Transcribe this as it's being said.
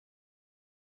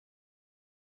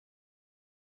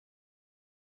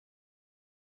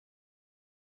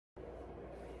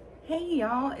Hey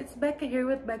y'all, it's Becca here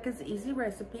with Becca's Easy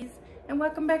Recipes and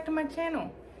welcome back to my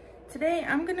channel. Today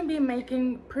I'm going to be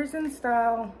making prison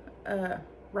style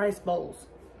rice bowls,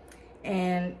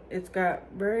 and it's got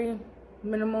very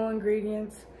minimal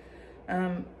ingredients.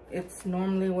 It's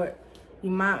normally what you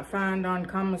might find on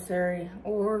commissary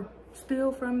or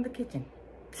steal from the kitchen.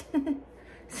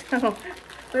 So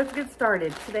let's get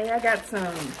started. Today I got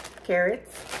some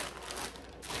carrots.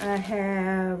 I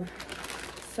have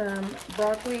some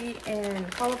broccoli and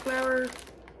cauliflower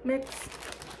mix.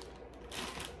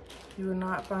 You will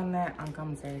not find that on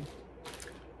commissary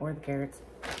or the carrots.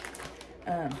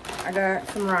 I got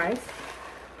some rice,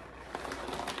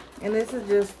 and this is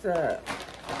just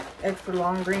extra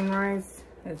long green rice.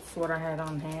 It's what I had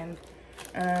on hand.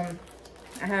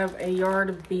 I have a yard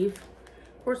of beef.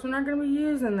 Of course, we're not going to be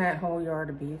using that whole yard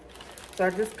of beef, so I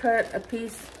just cut a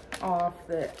piece off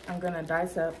that I'm going to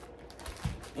dice up,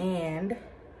 and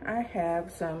I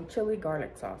have some chili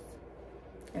garlic sauce.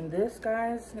 And this,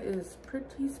 guys, is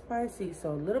pretty spicy,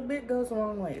 so a little bit goes a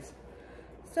long ways.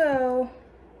 So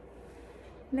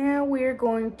now we're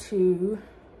going to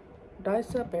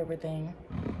dice up everything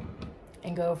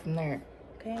and go from there,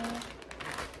 okay?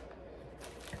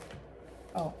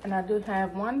 Oh, and I do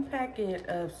have one packet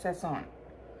of Szechuan.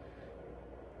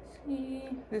 See,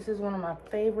 this is one of my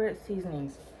favorite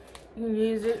seasonings. You can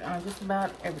use it on just about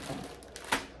everything.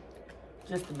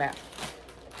 Just about.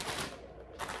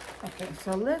 Okay,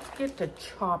 so let's get to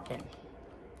chopping.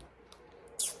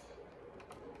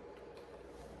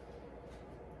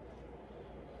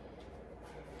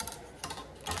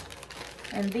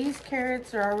 And these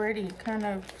carrots are already kind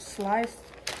of sliced,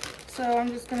 so I'm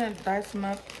just gonna dice them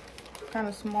up kind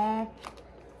of small.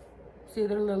 See,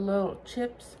 they're little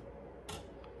chips.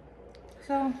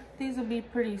 So these will be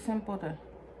pretty simple to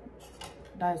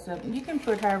dice up. You can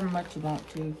put however much you want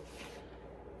to.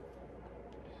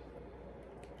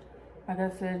 Like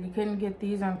I said, you couldn't get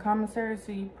these on commissary,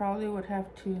 so you probably would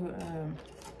have to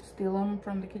steal them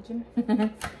from the kitchen.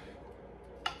 And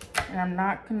I'm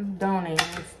not condoning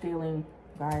stealing,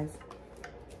 guys.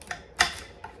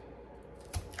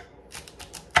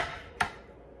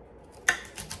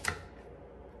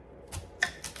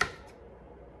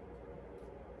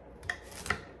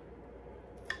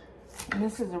 And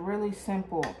this is a really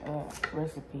simple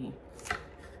recipe.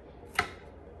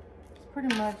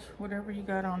 Pretty much whatever you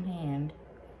got on hand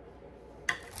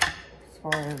as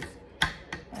far as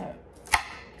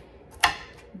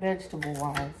vegetable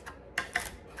wise,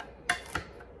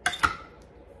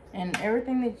 and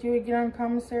everything that you would get on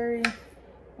commissary.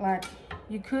 Like,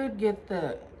 you could get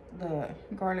the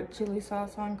garlic chili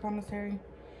sauce on commissary,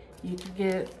 you could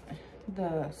get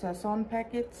the Szechuan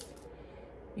packets,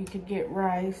 you could get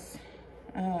rice,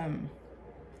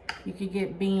 you could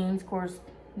get beans. Of course,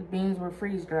 the beans were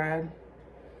freeze dried,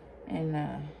 and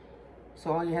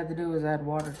so all you had to do was add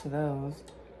water to those.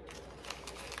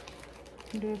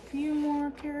 Do a few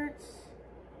more carrots.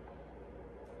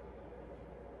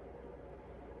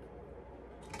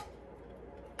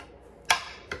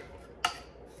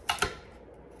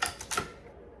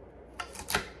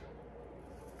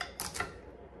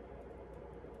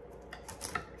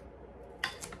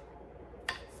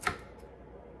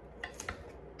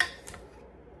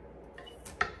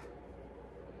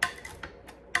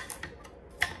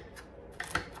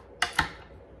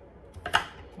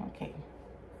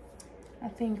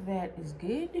 I think that is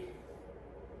good.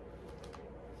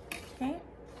 Okay.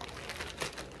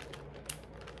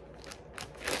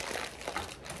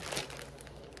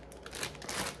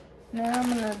 Now I'm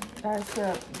gonna dice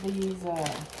up these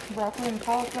broccoli and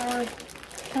cauliflower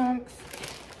chunks.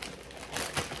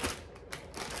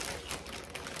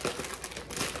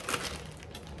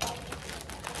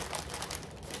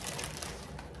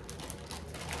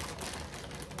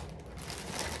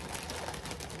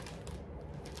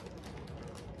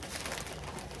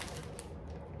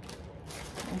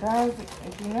 Guys,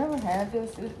 if you never had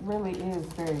this, it really is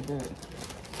very good.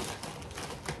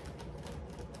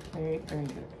 Very, very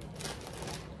good.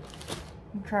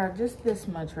 I'm trying just this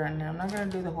much right now. I'm not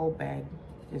going to do the whole bag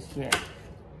just yet.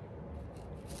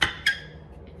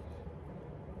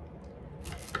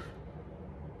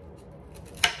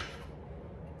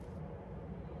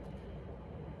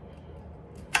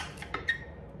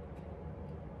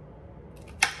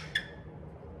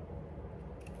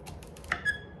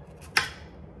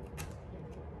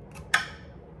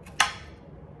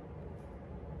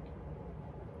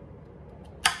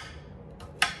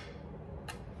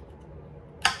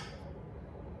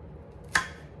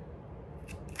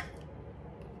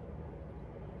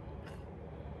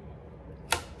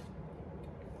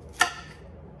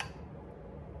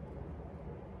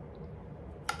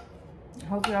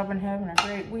 hope y'all been having a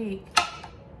great week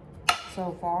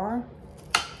so far.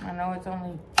 I know it's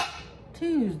only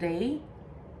Tuesday,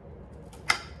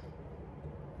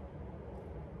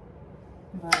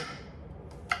 but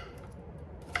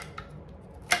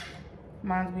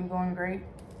mine's been going great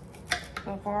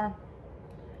so far.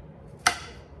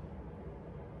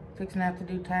 Fixing to have to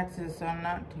do taxes, so I'm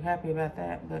not too happy about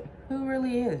that, but who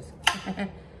really is?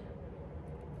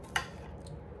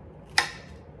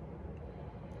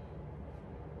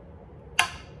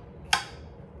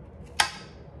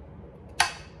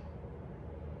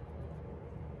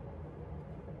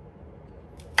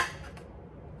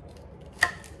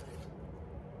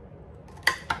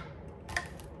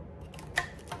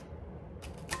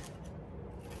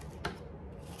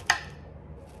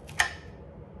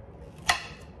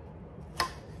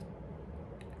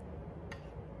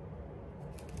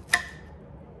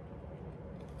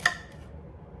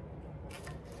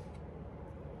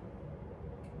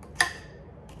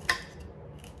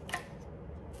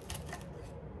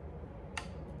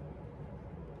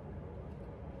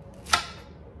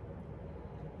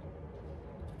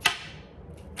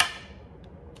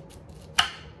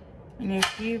 And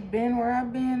if you've been where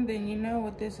I've been, then you know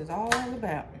what this is all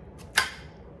about.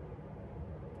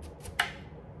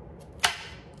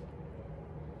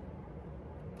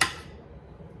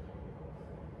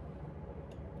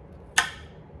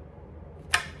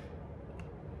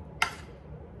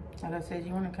 Like I said,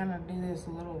 you want to kind of do this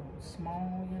a little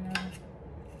small, you know.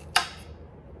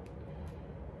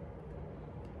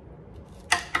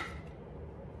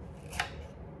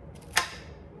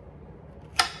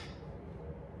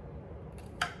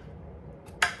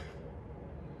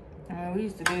 We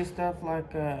used to do stuff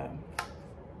like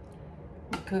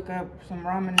we cook up some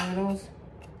ramen noodles,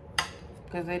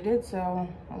 because they did sell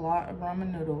a lot of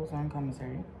ramen noodles on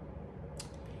commissary.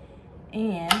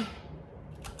 And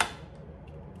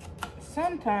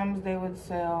sometimes they would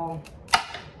sell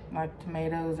like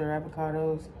tomatoes or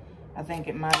avocados. I think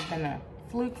it might have been a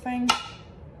fluke thing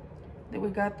that we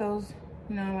got those,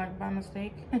 you know, like by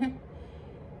mistake.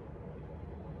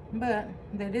 But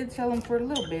they did sell them for a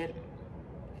little bit.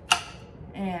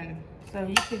 And so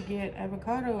you could get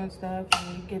avocado and stuff,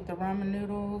 and you get the ramen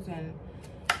noodles and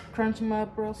crunch them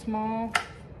up real small.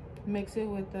 Mix it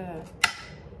with,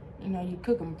 you know, you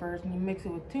cook them first and you mix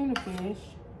it with tuna fish.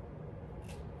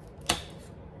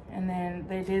 And then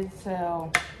they did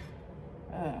sell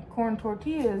corn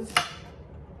tortillas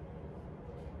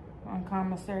on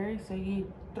commissary. So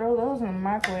you throw those in the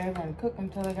microwave and cook them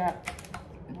till they got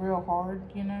real hard,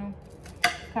 you know,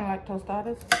 kind of like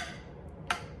tostadas.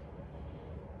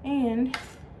 And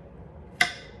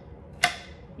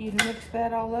you'd mix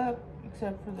that all up,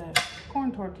 except for the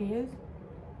corn tortillas,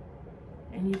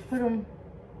 and you put them,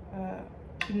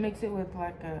 you mix it with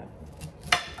like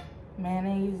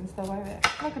mayonnaise and stuff like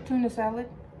that, like a tuna salad.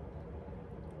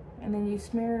 And then you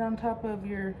smear it on top of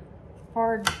your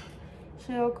hard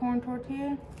shell corn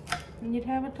tortilla, and you'd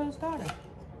have a tostada.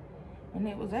 And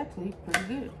it was actually pretty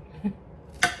good.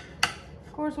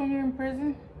 Of course, when you're in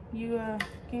prison, you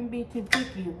can't be too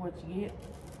picky of what you get,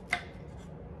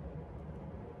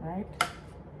 right?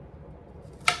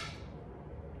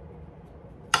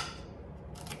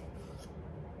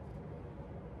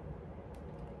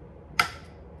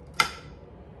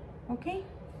 Okay,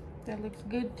 that looks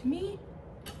good to me.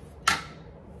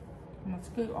 I'm gonna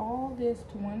scoot all this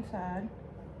to one side.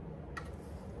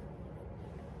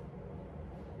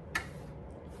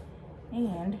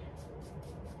 And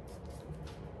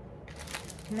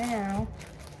now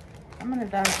I'm gonna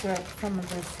dice up some of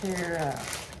this here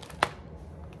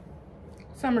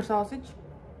summer sausage.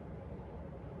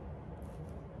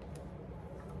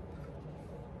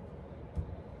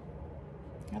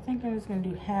 I think I'm just gonna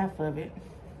do half of it,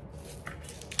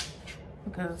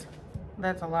 because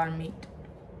that's a lot of meat.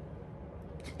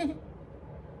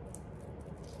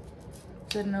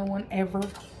 Said no one ever.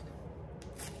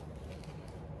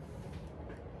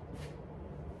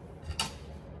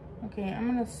 Okay, I'm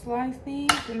gonna slice these,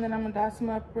 and then I'm gonna dice them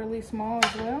up really small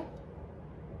as well.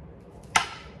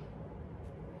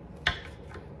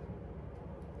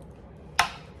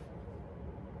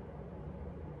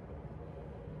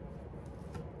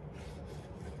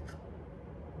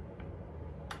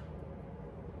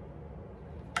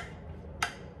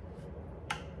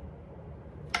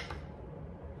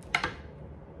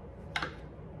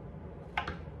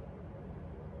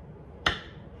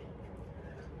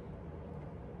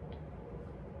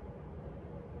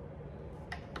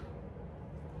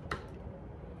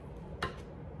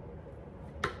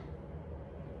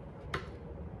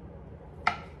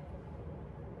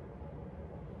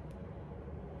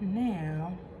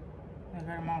 Now that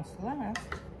got them all sliced.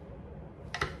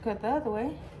 Cut the other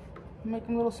way. Make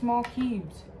them little small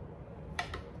cubes.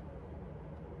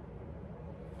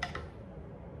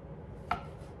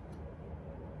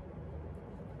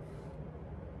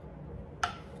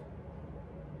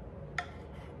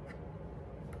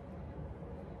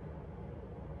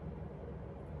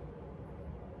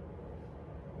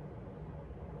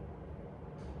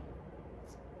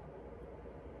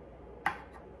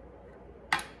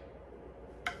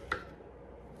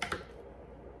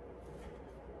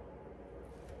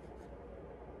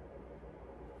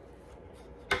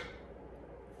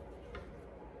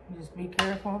 Just be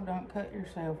careful, don't cut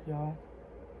yourself, y'all.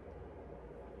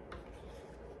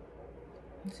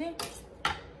 You see?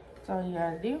 That's all you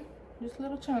gotta do. Just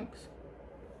little chunks.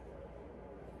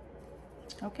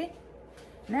 Okay,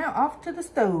 now off to the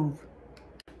stove.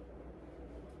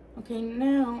 Okay,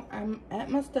 now I'm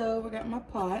at my stove. I got my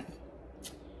pot.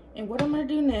 And what I'm gonna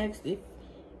do next, if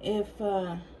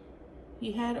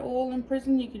you had oil in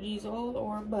prison, you could use oil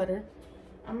or butter.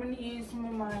 I'm gonna use some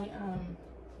of my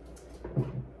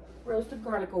roasted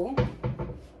garlic oil.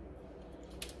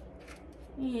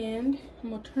 And I'm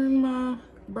gonna turn my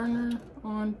burner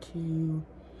on to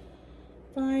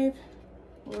 5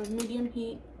 or medium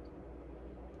heat.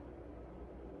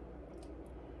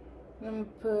 I'm gonna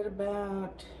put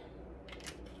about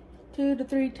 2 to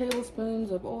 3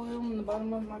 tablespoons of oil in the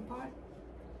bottom of my pot.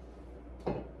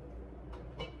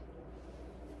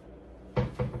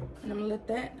 And I'm gonna let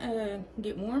that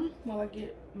get warm while I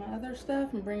get my other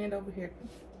stuff and bring it over here.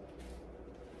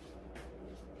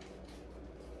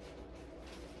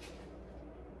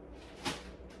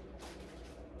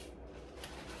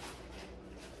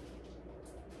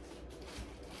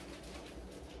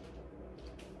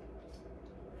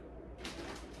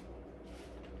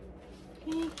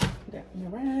 Okay, got my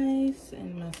rice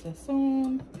and my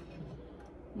sazon. I'm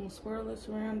gonna swirl this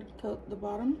around to coat the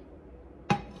bottom.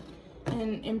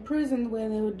 And in prison, the way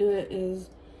they would do it is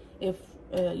if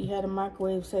you had a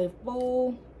microwave safe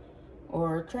bowl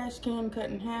or a trash can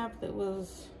cut in half that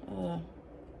was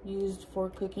used for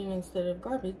cooking instead of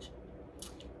garbage,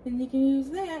 then you can use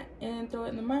that and throw it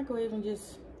in the microwave and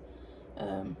just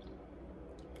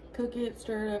cook it,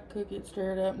 stir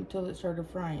it up until it started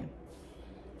frying.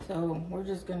 So we're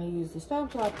just going to use the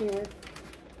stovetop here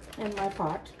and my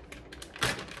pot.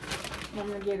 I'm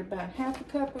going to get about half a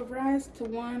cup of rice to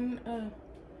 1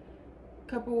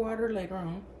 cup of water later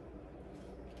on.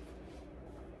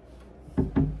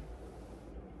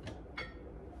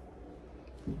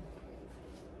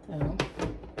 So,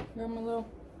 got my little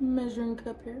measuring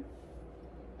cup here.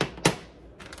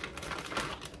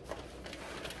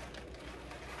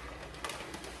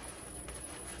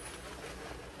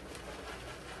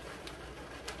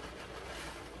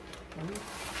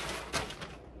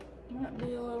 Might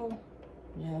be a little,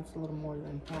 yeah, it's a little more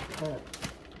than half a cup.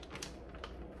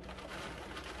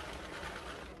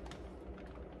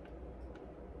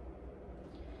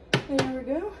 There we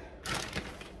go.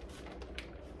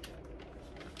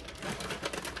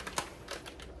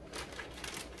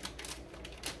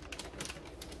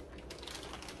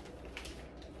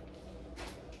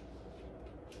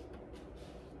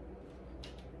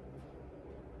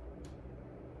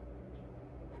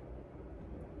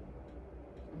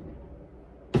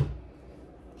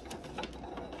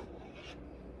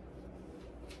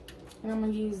 And I'm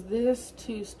going to use this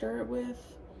to stir it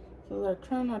with, so that I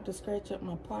try not to scratch up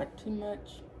my pot too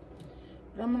much.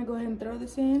 But I'm going to go ahead and throw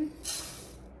this in.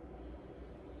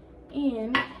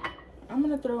 And I'm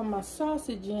going to throw my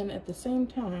sausage in at the same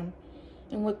time.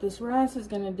 And what this rice is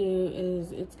going to do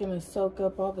is it's going to soak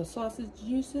up all the sausage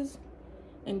juices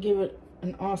and give it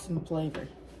an awesome flavor.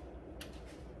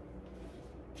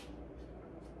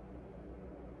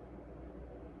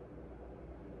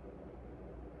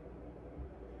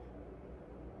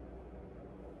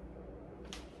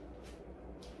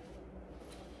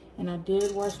 And I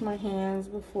did wash my hands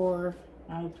before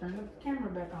I turned the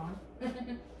camera back on.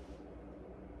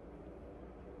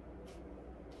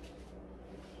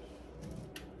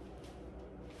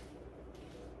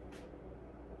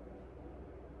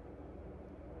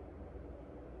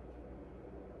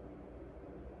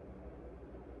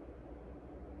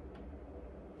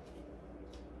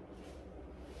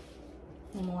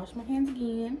 I'm gonna wash my hands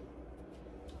again.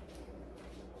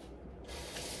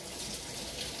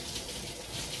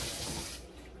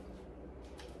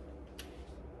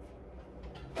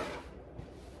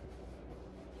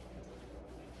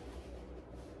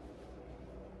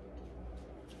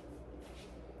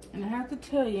 And I have to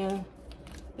tell you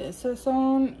that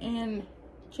sazon and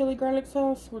chili garlic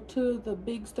sauce were 2 of the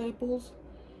big staples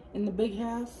in the big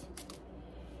house.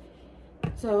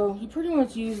 So you pretty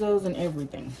much use those in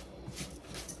everything.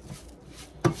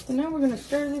 So now we're going to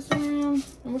stir this around,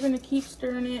 and we're going to keep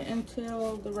stirring it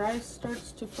until the rice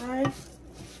starts to fry,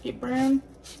 get brown.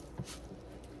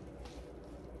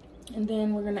 And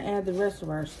then we're going to add the rest of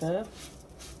our stuff.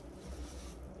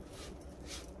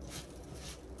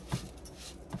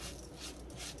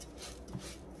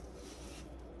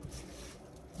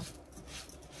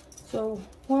 So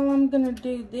while I'm going to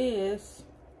do this,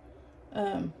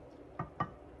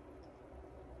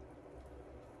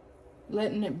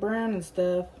 letting it brown and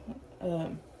stuff,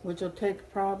 which will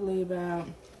take probably about,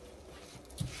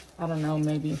 I don't know,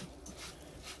 maybe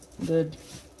a good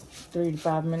 3 to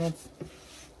 5 minutes.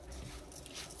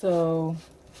 So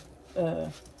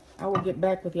I will get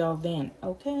back with y'all then.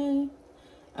 Okay.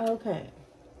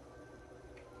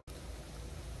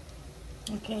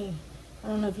 Okay, I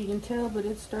don't know if you can tell, but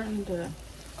it's starting to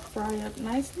fry up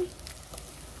nicely.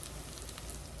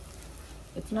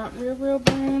 It's not real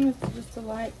brown, it's just a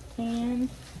light tan.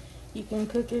 You can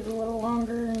cook it a little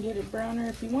longer and get it browner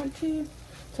if you want to.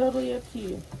 Totally up to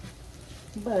you.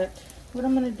 But what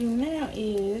I'm going to do now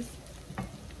is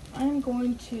I'm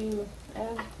going to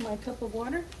add my cup of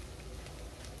water.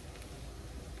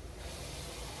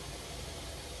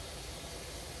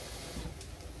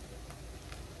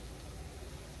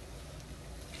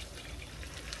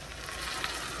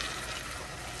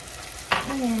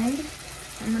 And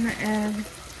I'm going to add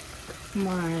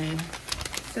my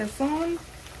sazon.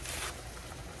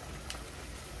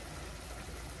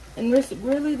 And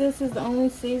really this is the only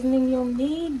seasoning you'll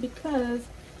need because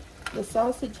the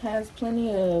sausage has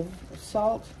plenty of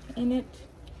salt in it.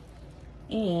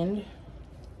 And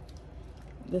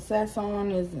the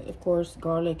sazon is, of course,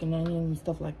 garlic and onion and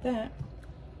stuff like that.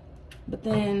 But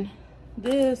then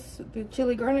the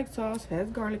chili garlic sauce has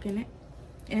garlic in it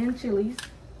and chilies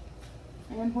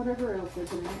and whatever else is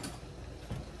in it.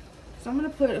 So I'm going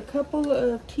to put a couple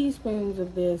of teaspoons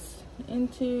of this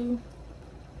into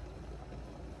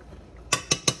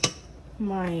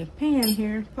my pan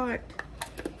here, pot.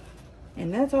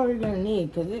 And that's all you're going to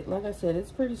need because it, like I said,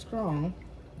 it's pretty strong.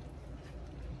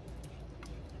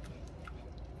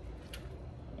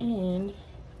 And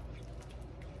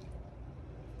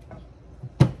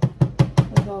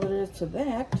that's all there is to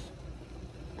that.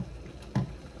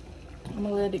 I'm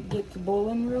going to let it get to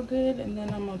boiling real good, and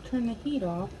then I'm going to turn the heat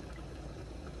off.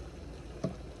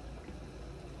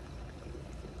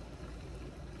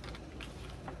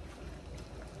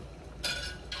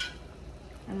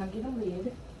 I'm going to get a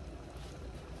lid.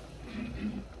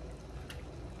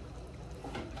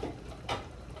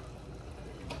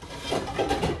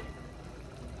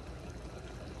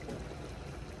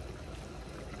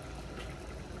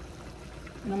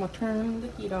 And I'm going to turn the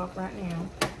heat off right now.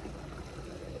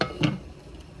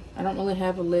 I don't really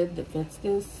have a lid that fits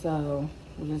this, so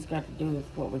we just got to do with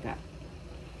what we got.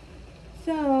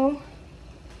 So,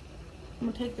 I'm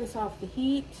going to take this off the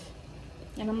heat,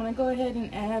 and I'm going to go ahead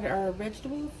and add our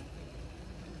vegetables.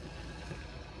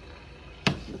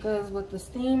 Because with the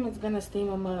steam, it's going to steam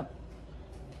them up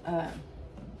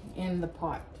in the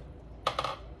pot.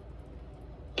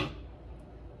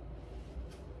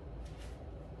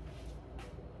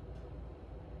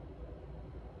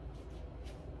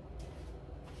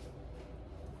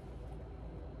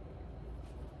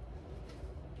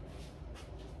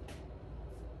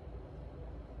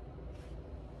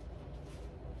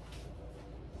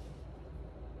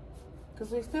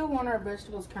 Because we still want our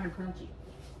vegetables kind of crunchy.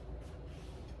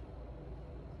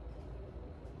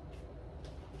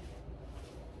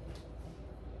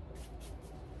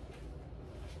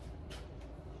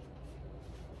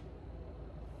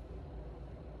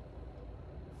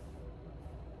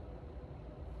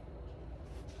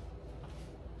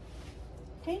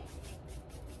 Okay.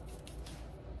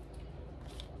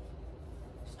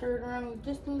 Stir it around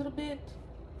just a little bit.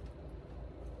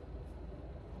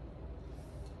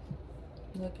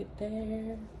 Look at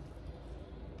there.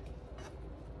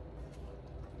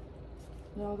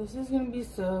 Now this is going to be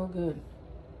so good.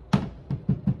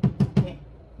 Okay,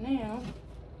 now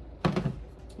I'm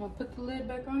going to put the lid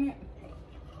back on it.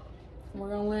 We're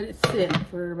going to let it sit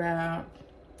for about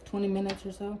 20 minutes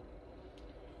or so.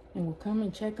 And we'll come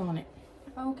and check on it.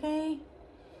 Okay.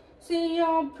 See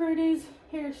y'all pretties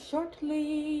here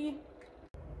shortly.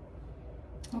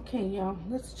 Okay, y'all,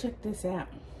 let's check this out.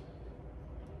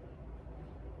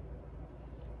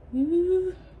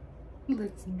 Ooh,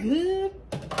 looks good.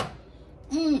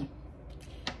 I'm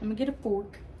gonna get a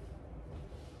fork.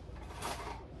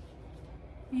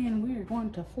 And we're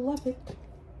going to fluff it.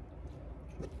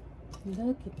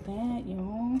 Look at that,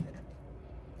 y'all.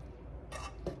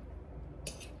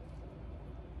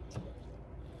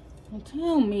 Don't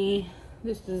tell me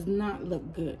this does not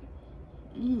look good.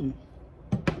 I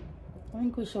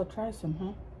think we shall try some,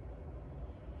 huh?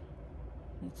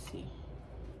 Let's see.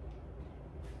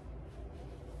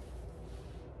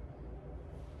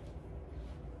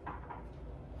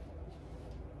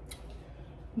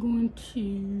 I'm going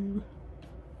to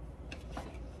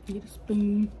get a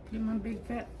spoon, get my big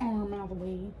fat arm out of the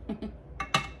way.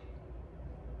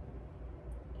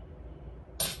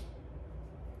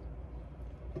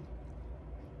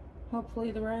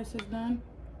 Hopefully the rice is done.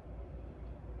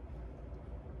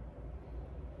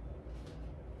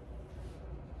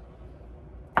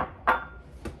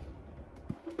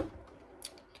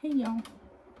 Okay, y'all.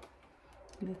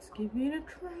 Let's give it a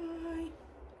try.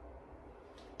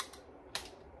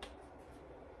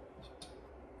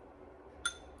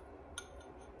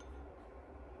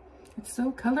 It's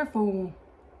so colorful.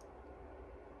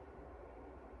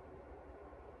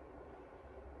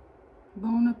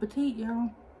 Bon appetit,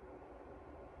 y'all.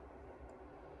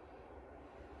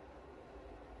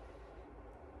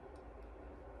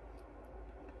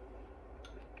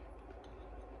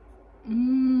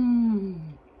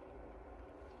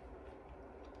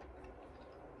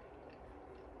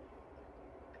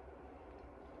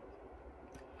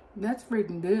 That's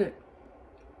freaking good.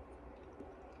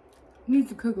 Needs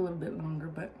to cook a little bit longer,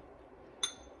 but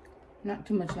not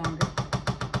too much longer.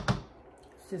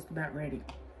 It's just about ready.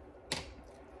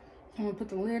 I'm gonna put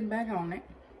the lid back on it.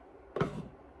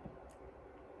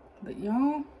 But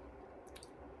y'all,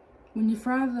 when you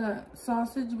fry the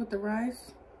sausage with the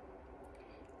rice,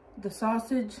 the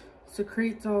sausage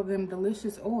secretes all them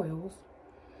delicious oils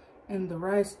and the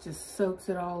rice just soaks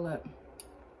it all up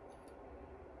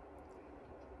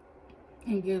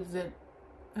and gives it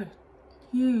a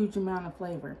huge amount of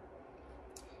flavor.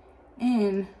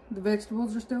 And the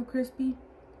vegetables are still crispy,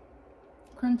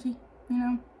 crunchy, you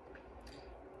know,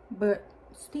 but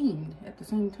steamed at the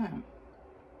same time.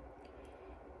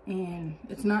 And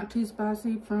it's not too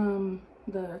spicy from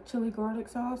the chili garlic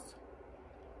sauce.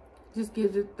 Just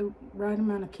gives it the right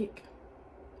amount of kick.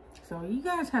 So you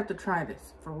guys have to try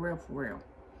this for real, for real.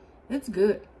 It's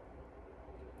good.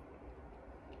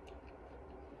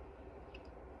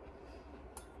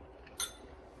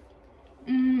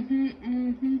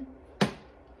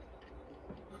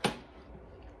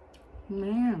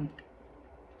 Man.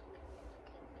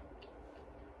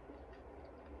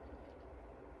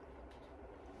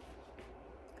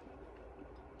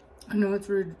 I know it's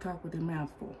rude to talk with your mouth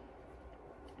full,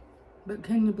 but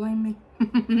can you blame me?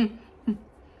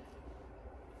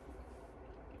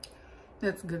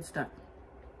 That's good stuff.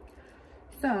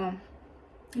 So,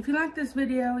 if you like this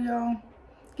video, y'all,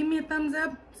 give me a thumbs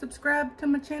up, subscribe to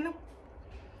my channel.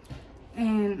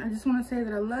 And I just want to say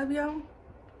that I love y'all.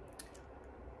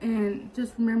 And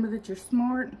just remember that you're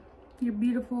smart, you're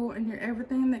beautiful, and you're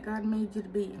everything that God made you to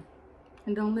be.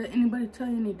 And don't let anybody tell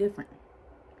you any different.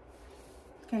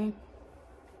 Okay?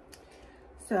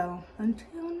 So,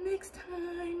 until next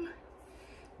time,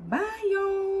 bye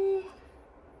y'all.